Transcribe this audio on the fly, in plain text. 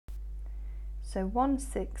So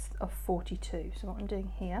 1/6 of 42. So what I'm doing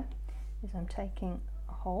here is I'm taking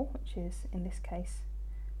a whole, which is in this case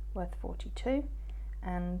worth 42,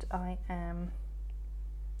 and I am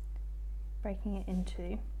breaking it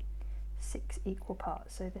into 6 equal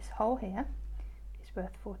parts. So this whole here is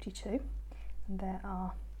worth 42, and there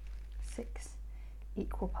are 6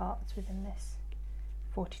 equal parts within this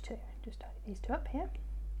 42. Just tidy these two up here.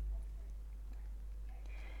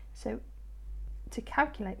 So to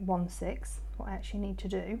calculate 1/6, what I actually need to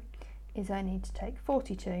do is I need to take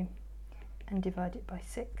 42 and divide it by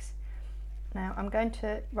 6. Now I'm going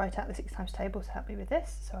to write out the 6 times table to help me with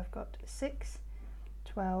this. So I've got 6,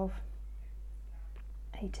 12,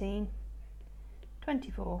 18,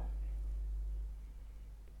 24,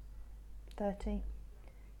 30,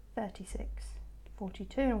 36,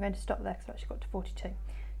 42, and I'm going to stop there because I've actually got to 42.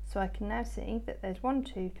 So I can now see that there's 1,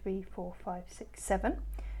 2, 3, 4, 5, 6, 7.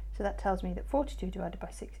 So that tells me that 42 divided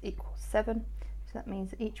by 6 equals 7. So that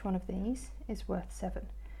means that each one of these is worth 7.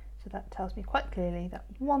 So that tells me quite clearly that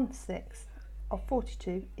 1/6 of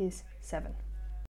 42 is 7.